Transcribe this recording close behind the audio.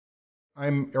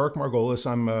I'm Eric Margolis.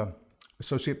 I'm an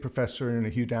associate professor in the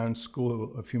Hugh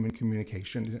School of Human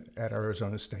Communication at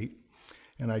Arizona State,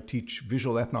 and I teach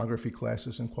visual ethnography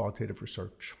classes and qualitative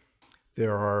research.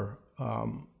 There are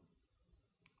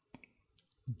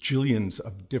jillions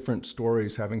of different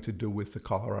stories having to do with the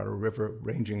Colorado River,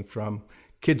 ranging from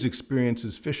kids'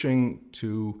 experiences fishing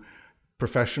to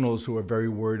professionals who are very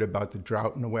worried about the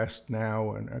drought in the West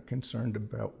now and are concerned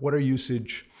about water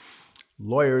usage,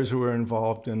 lawyers who are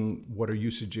involved in water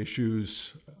usage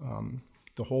issues,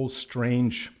 the whole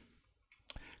strange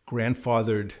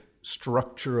grandfathered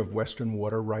structure of Western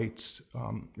water rights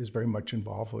is very much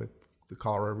involved with the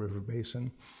Colorado River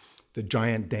Basin. The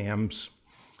giant dams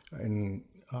in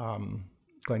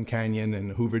Glen Canyon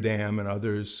and Hoover Dam and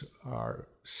others are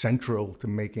central to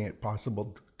making it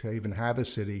possible to even have a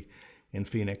city in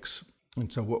Phoenix.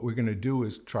 And so what we're going to do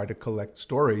is try to collect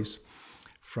stories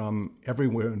from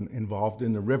everyone involved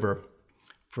in the river,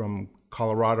 from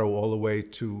Colorado all the way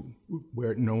to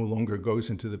where it no longer goes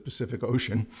into the Pacific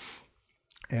Ocean,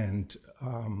 and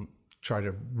try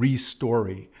to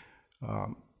re-story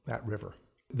that river.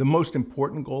 The most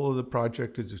important goal of the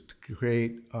project is to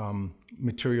create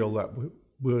material that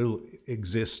will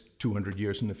exist 200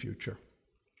 years in the future.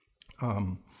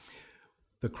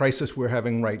 The crisis we're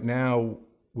having right now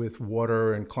with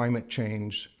water and climate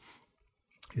change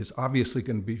is obviously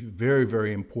going to be very,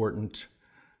 very important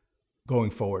going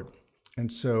forward.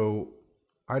 And so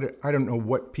I don't know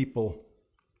what people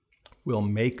will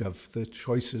make of the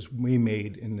choices we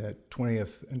made in the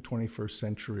 20th and 21st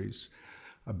centuries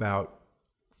about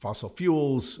fossil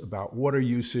fuels, about water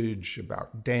usage,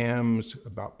 about dams,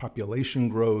 about population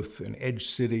growth and edge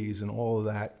cities and all of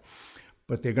that,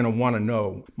 but they're going to want to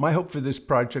know. My hope for this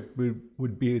project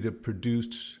would be to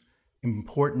produce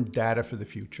important data for the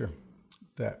future,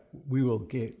 that we will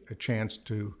get a chance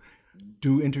to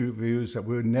do interviews that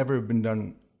would never have been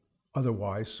done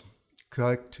otherwise,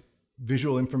 collect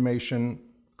visual information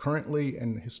currently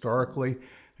and historically,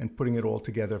 and putting it all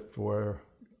together for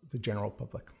the general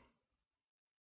public.